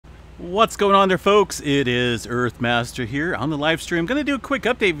What's going on there, folks? It is Earthmaster here on the live stream. I'm going to do a quick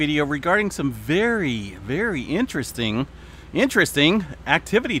update video regarding some very interesting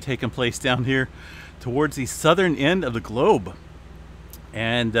activity taking place down here towards the southern end of the globe.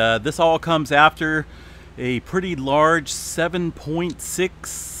 And this all comes after a pretty large 7.6,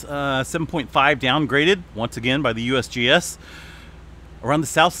 7.5 downgraded once again by the USGS around the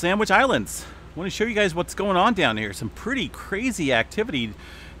South Sandwich Islands. I want to show you guys what's going on down here. Some pretty crazy activity.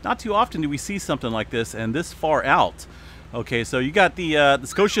 Not too often do we see something like this and this far out. Okay, so you got the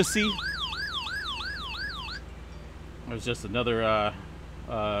Scotia Sea. There's just another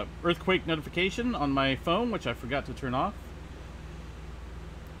earthquake notification on my phone, which I forgot to turn off.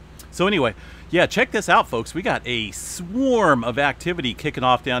 So anyway, yeah, check this out, folks. We got a swarm of activity kicking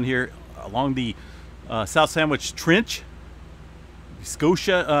off down here along the South Sandwich Trench, the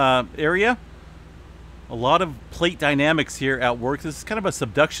Scotia area. A lot of plate dynamics here at work. This is kind of a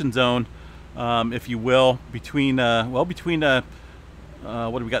subduction zone, if you will, between what do we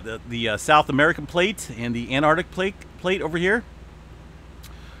got? The South American plate and the Antarctic plate over here.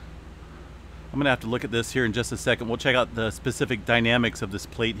 I'm gonna have to look at this here in just a second. We'll check out the specific dynamics of this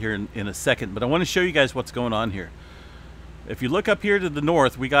plate here in a second, but I want to show you guys what's going on here. If you look up here to the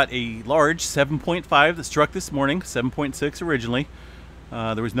north, we got a large 7.5 that struck this morning, 7.6 originally.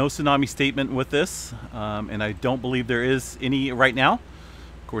 There was no tsunami statement with this, and I don't believe there is any right now.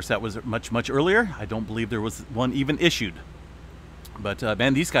 Of course, that was much earlier. I don't believe there was one even issued. But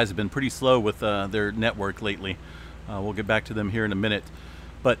man, these guys have been pretty slow with their network lately. We'll get back to them here in a minute.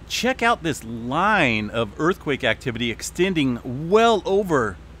 But check out this line of earthquake activity extending well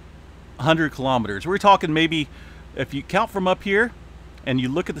over 100 kilometers. We're talking maybe, if you count from up here and you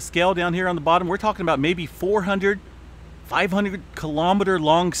look at the scale down here on the bottom, we're talking about maybe 500 kilometer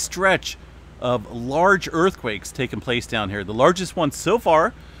long stretch of large earthquakes taking place down here. The largest one so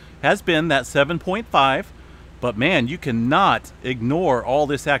far has been that 7.5, but man, you cannot ignore all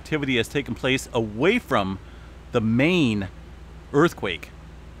this activity that's taken place away from the main earthquake.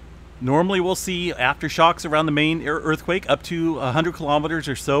 Normally we'll see aftershocks around the main earthquake up to 100 kilometers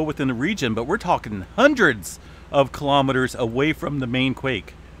or so within the region, but we're talking hundreds of kilometers away from the main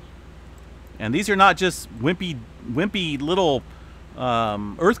quake. And these are not just wimpy little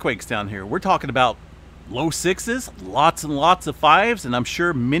earthquakes down here. We're talking about low sixes, lots and lots of fives, and I'm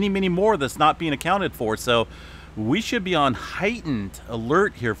sure many more that's not being accounted for. So we should be on heightened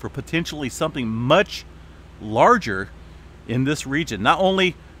alert here for potentially something much larger in this region. Not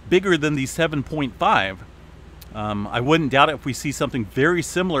only bigger than the 7.5, I wouldn't doubt it if we see something very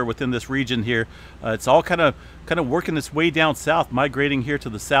similar within this region here. It's all kind of working its way down south, migrating here to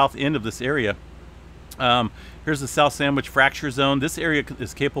the south end of this area. Here's the South Sandwich fracture zone. This area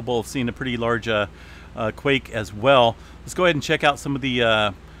is capable of seeing a pretty large quake as well. Let's go ahead and check out some of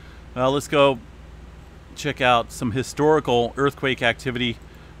the let's go check out some historical earthquake activity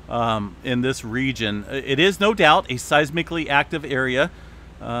in this region. It is no doubt a seismically active area.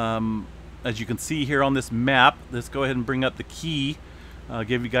 As you can see here on this map, let's go ahead and bring up the key.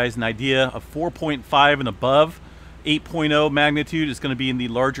 Give you guys an idea of 4.5 and above. 8.0 magnitude is going to be in the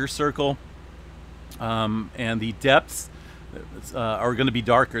larger circle. And the depths are going to be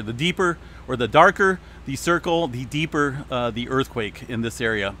darker. The deeper or the darker the circle, the deeper the earthquake in this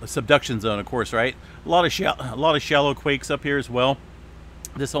area. A subduction zone, of course, right? A lot of shallow quakes up here as well.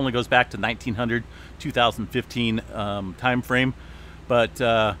 This only goes back to 1900, 2015 time frame. But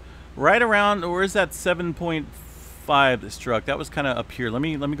right around, where is that 7.5 that struck? That was kind of up here. Let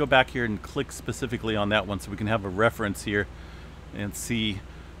me go back here and click specifically on that one so we can have a reference here and see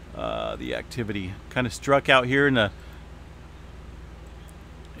the activity. Kind of struck out here in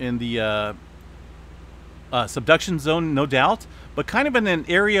the subduction zone, no doubt, but kind of in an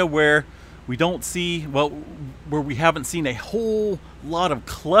area where we don't see, well, where we haven't seen a whole lot of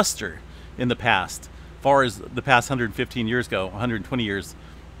cluster in the past, as far as the past 115 years go, 120 years,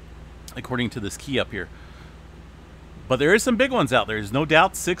 according to this key up here. But there is some big ones out there. There's no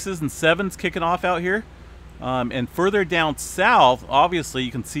doubt 6s and 7s kicking off out here. And further down south, obviously,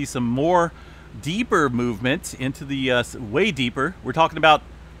 you can see some more deeper movement into the way deeper. We're talking about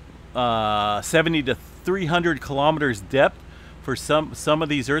 70 to 300 kilometers depth for some of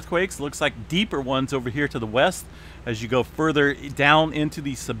these earthquakes. Looks like deeper ones over here to the west as you go further down into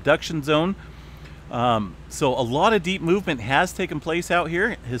the subduction zone. So a lot of deep movement has taken place out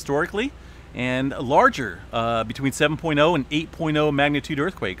here historically, and larger between 7.0 and 8.0 magnitude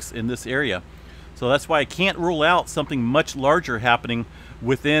earthquakes in this area. So that's why I can't rule out something much larger happening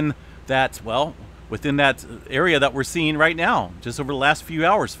within that, well, within that area that we're seeing right now, just over the last few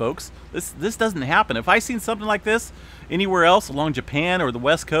hours, folks. This doesn't happen. If I seen something like this anywhere else along Japan or the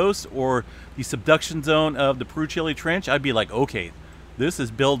West Coast or the subduction zone of the Peru-Chile Trench, I'd be like, okay, this is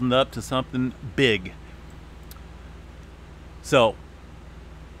building up to something big. So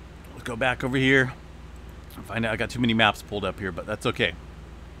let's go back over here and find out. I got too many maps pulled up here, but that's okay.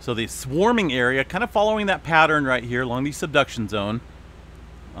 So the swarming area, kind of following that pattern right here along the subduction zone.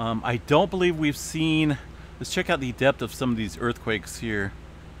 I don't believe we've seen, let's check out the depth of some of these earthquakes here.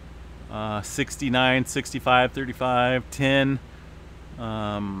 69, 65, 35, 10,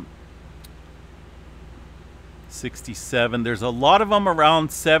 67. There's a lot of them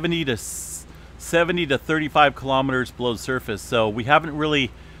around 70 to 35 kilometers below the surface. So we haven't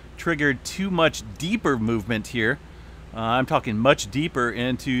really triggered too much deeper movement here. I'm talking much deeper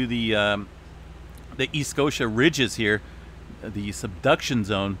into the East Scotia ridges here, the subduction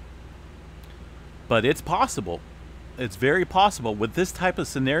zone. But it's possible. It's very possible with this type of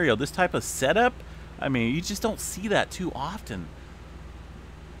scenario, this type of setup. I mean, you just don't see that too often.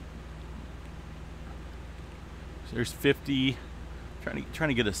 So there's 50. Trying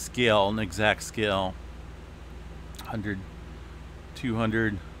to get a scale, an exact scale. 100,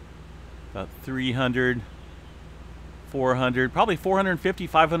 200, about 300, 400, probably 450,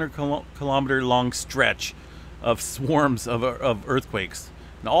 500 kilometer long stretch of swarms of earthquakes.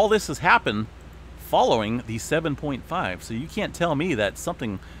 And all this has happened following the 7.5. So you can't tell me that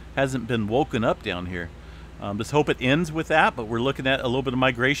something hasn't been woken up down here. Let's hope it ends with that, but we're looking at a little bit of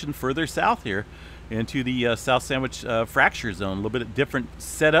migration further south here into the South Sandwich fracture zone. A little bit of different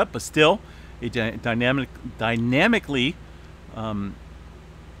setup, but still a dynamically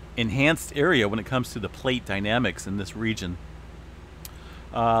enhanced area when it comes to the plate dynamics in this region.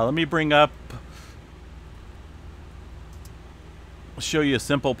 Let me bring up, show you a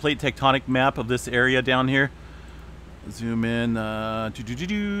simple plate tectonic map of this area down here. Zoom in,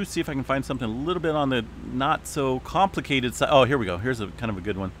 see if I can find something a little bit on the not so complicated side. Oh, here we go. Here's a kind of a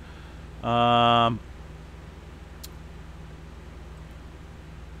good one.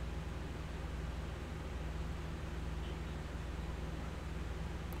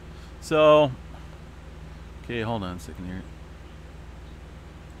 So, okay, hold on a second here.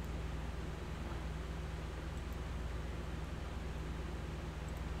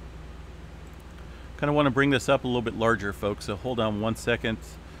 Kind of want to bring this up a little bit larger, folks, so hold on one second.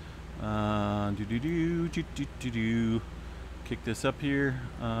 Kick this up here.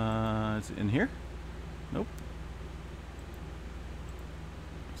 Is it in here? Nope.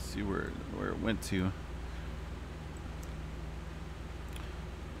 Let's see where it went to.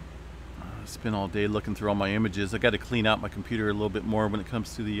 I spent all day looking through all my images. I got to clean out my computer a little bit more when it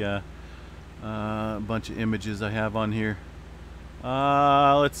comes to the bunch of images I have on here.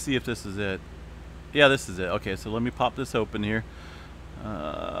 Let's see if this is it. Yeah, this is it. Okay, so let me pop this open here.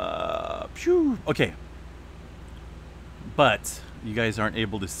 Okay. But you guys aren't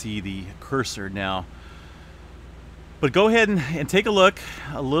able to see the cursor now. But go ahead and take a look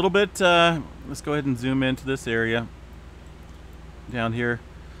a little bit. Let's go ahead and zoom into this area down here.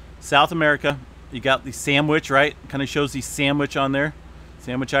 South America. You got the Sandwich, right? Kind of shows the Sandwich on there.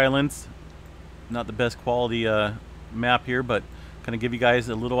 Sandwich Islands. Not the best quality map here, but kind of give you guys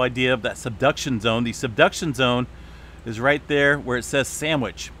a little idea of that subduction zone. The subduction zone is right there where it says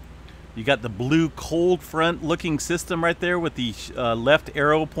Sandwich. You got the blue cold front looking system right there with the left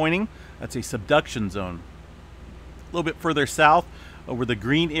arrow pointing. That's a subduction zone. A little bit further south, where the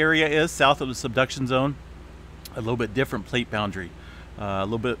green area is, south of the subduction zone, a little bit different plate boundary. A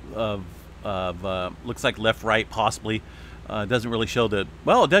little bit of looks like left, right, possibly. It doesn't really show the,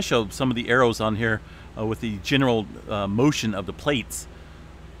 well, it does show some of the arrows on here with the general motion of the plates.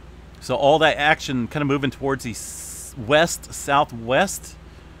 So all that action kind of moving towards the west, southwest,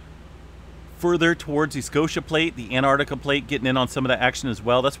 further towards the Scotia plate, the Antarctica plate getting in on some of that action as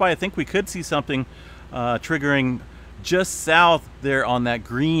well. That's why I think we could see something triggering just south there on that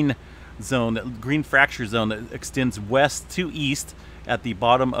green zone, that green fracture zone that extends west to east at the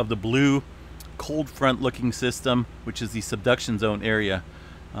bottom of the blue cold front looking system, which is the subduction zone area.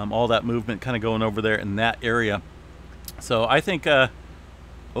 All that movement kind of going over there in that area. So I think,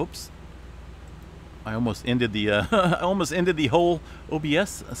 oops, I almost ended the I almost ended the whole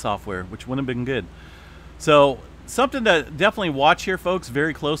OBS software, which wouldn't have been good. So something to definitely watch here, folks,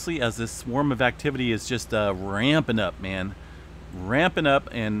 very closely, as this swarm of activity is just ramping up, man, ramping up,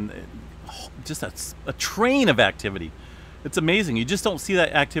 and just a train of activity. It's amazing. You just don't see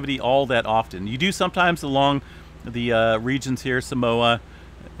that activity all that often. You do sometimes along the regions here, Samoa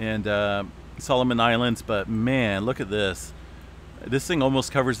and Solomon Islands, but man, look at this. This thing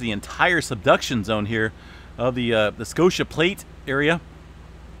almost covers the entire subduction zone here of the Scotia plate area.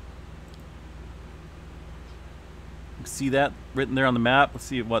 can see that written there on the map. Let's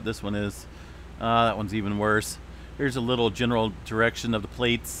see what this one is. That one's even worse. Here's a little general direction of the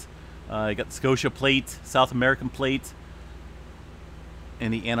plates. You got the Scotia plate, South American plate,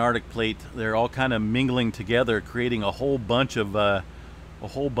 and the Antarctic plate. They're all kind of mingling together, creating a whole bunch of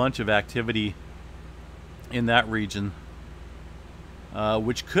activity in that region,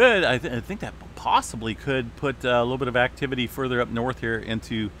 which could, I think that possibly could put a little bit of activity further up north here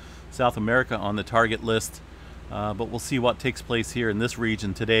into South America on the target list. But we'll see what takes place here in this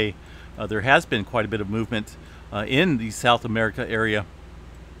region today. There has been quite a bit of movement in the South America area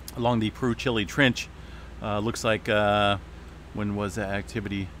along the Peru-Chile Trench. Looks like, when was that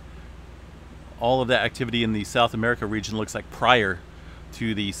activity? All of that activity in the South America region looks like prior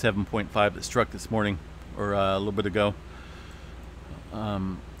to the 7.5 that struck this morning, or a little bit ago,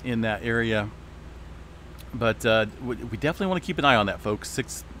 in that area. But we definitely want to keep an eye on that, folks.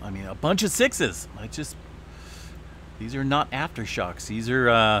 A bunch of sixes. These are not aftershocks. These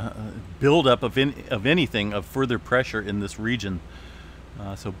are buildup of anything of further pressure in this region.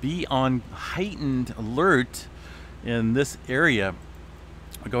 So be on heightened alert in this area.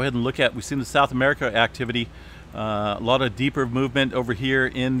 I'll go ahead and look at, we've seen the South America activity. A lot of deeper movement over here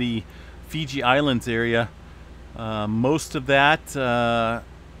in the Fiji Islands area. Most of that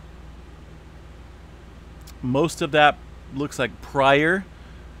looks like prior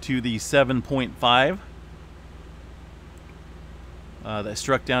to the 7.5 that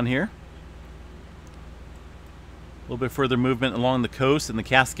struck down here. A little bit further movement along the coast in the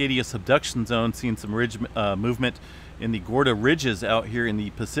Cascadia subduction zone, seeing some ridge movement in the Gorda Ridges out here in the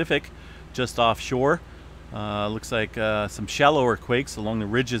Pacific, just offshore. Looks like some shallower quakes along the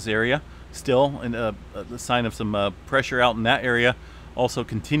ridges area, still, and a sign of some pressure out in that area. Also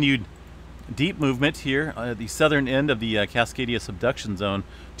continued deep movement here at the southern end of the Cascadia subduction zone,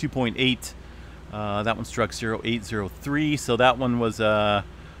 2.8. That one struck 0803, so that one was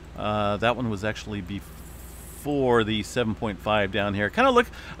actually before the 7.5 down here. I kind of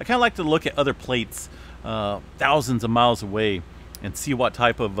like to look at other plates thousands of miles away and see what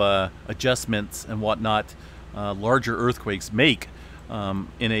type of adjustments and whatnot larger earthquakes make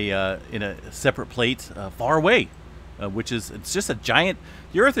in a separate plate far away, it's just a giant.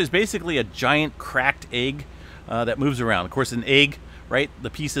 The Earth is basically a giant cracked egg that moves around. Of course, an egg, right? The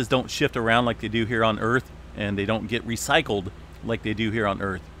pieces don't shift around like they do here on Earth, and they don't get recycled like they do here on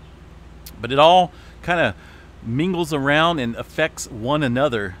Earth. But it all kind of mingles around and affects one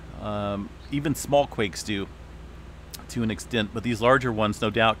another. Even small quakes do, to an extent, but these larger ones, no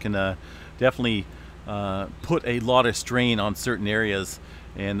doubt, can definitely put a lot of strain on certain areas.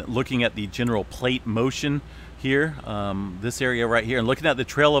 And looking at the general plate motion here, this area right here, and looking at the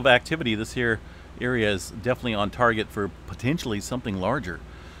trail of activity, this here area is definitely on target for potentially something larger.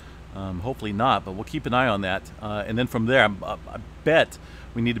 Hopefully not, but we'll keep an eye on that. And then from there, I bet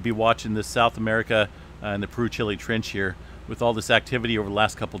we need to be watching this South America and the Peru-Chile Trench here, with all this activity over the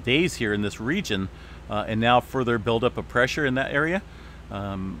last couple days here in this region, and now further buildup of pressure in that area.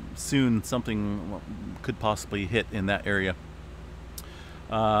 Soon something could possibly hit in that area.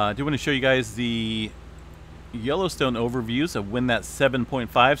 I do want to show you guys the Yellowstone overviews of when that 7.5,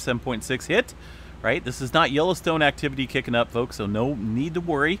 7.6 hit. Right, this is not Yellowstone activity kicking up, folks, so no need to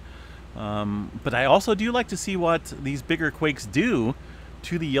worry. But I also do like to see what these bigger quakes do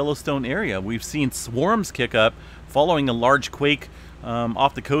to the Yellowstone area. We've seen swarms kick up following a large quake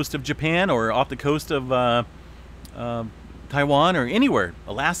off the coast of Japan, or off the coast of Taiwan, or anywhere.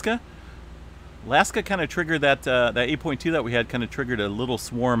 Alaska kind of triggered that 8.2 that we had, kind of triggered a little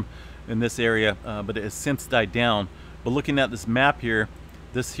swarm in this area, but it has since died down. But looking at this map here,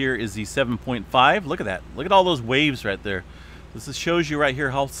 this here is the 7.5. Look at that. Look at all those waves right there. This shows you right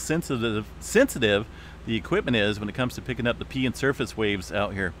here how sensitive the equipment is when it comes to picking up the P and surface waves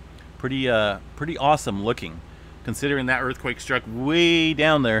out here. Pretty awesome looking, considering that earthquake struck way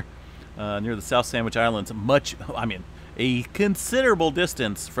down there near the South Sandwich Islands. A considerable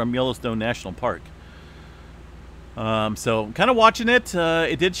distance from Yellowstone National Park. So kind of watching it.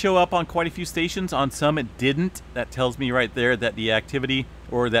 It did show up on quite a few stations. On some it didn't. That tells me right there that the activity,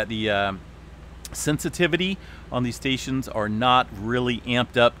 or that the sensitivity on these stations are not really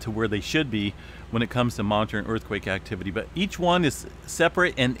amped up to where they should be when it comes to monitoring earthquake activity. But each one is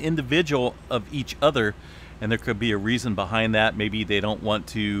separate and individual of each other, and there could be a reason behind that. Maybe they don't want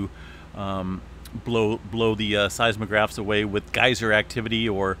to blow the seismographs away with geyser activity,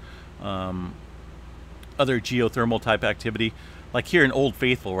 or other geothermal type activity, like here in Old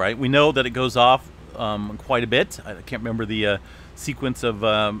Faithful, right? We know that it goes off quite a bit. I can't remember the sequence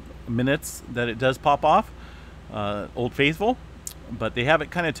of minutes that it does pop off, Old Faithful, but they have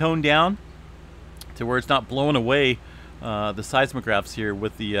it kind of toned down to where it's not blowing away the seismographs here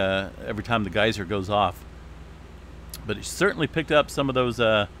with the every time the geyser goes off. But it certainly picked up some of those.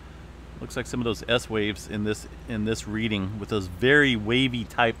 Looks like some of those S waves in this reading with those very wavy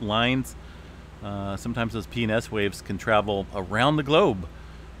type lines. Sometimes those P and S waves can travel around the globe.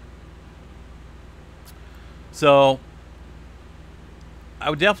 So I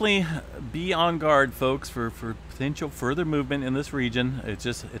would definitely be on guard, folks, for potential further movement in this region.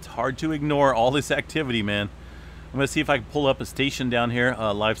 It's hard to ignore all this activity, man. I'm going to see if I can pull up a station down here,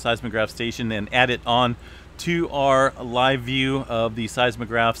 a live seismograph station, and add it on to our live view of the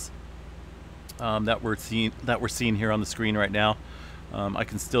seismographs that we're seeing here on the screen right now. I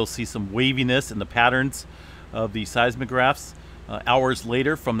can still see some waviness in the patterns of the seismographs hours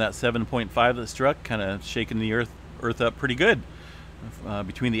later from that 7.5 that struck, kind of shaking the earth up pretty good.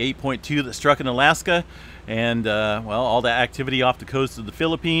 Between the 8.2 that struck in Alaska and well, all that activity off the coast of the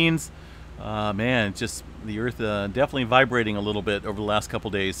Philippines. Man, just the earth definitely vibrating a little bit over the last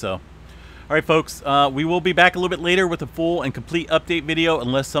couple days. So, all right, folks, we will be back a little bit later with a full and complete update video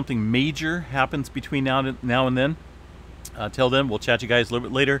unless something major happens between now and then. Till then, we'll chat you guys a little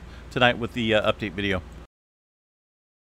bit later tonight with the update video.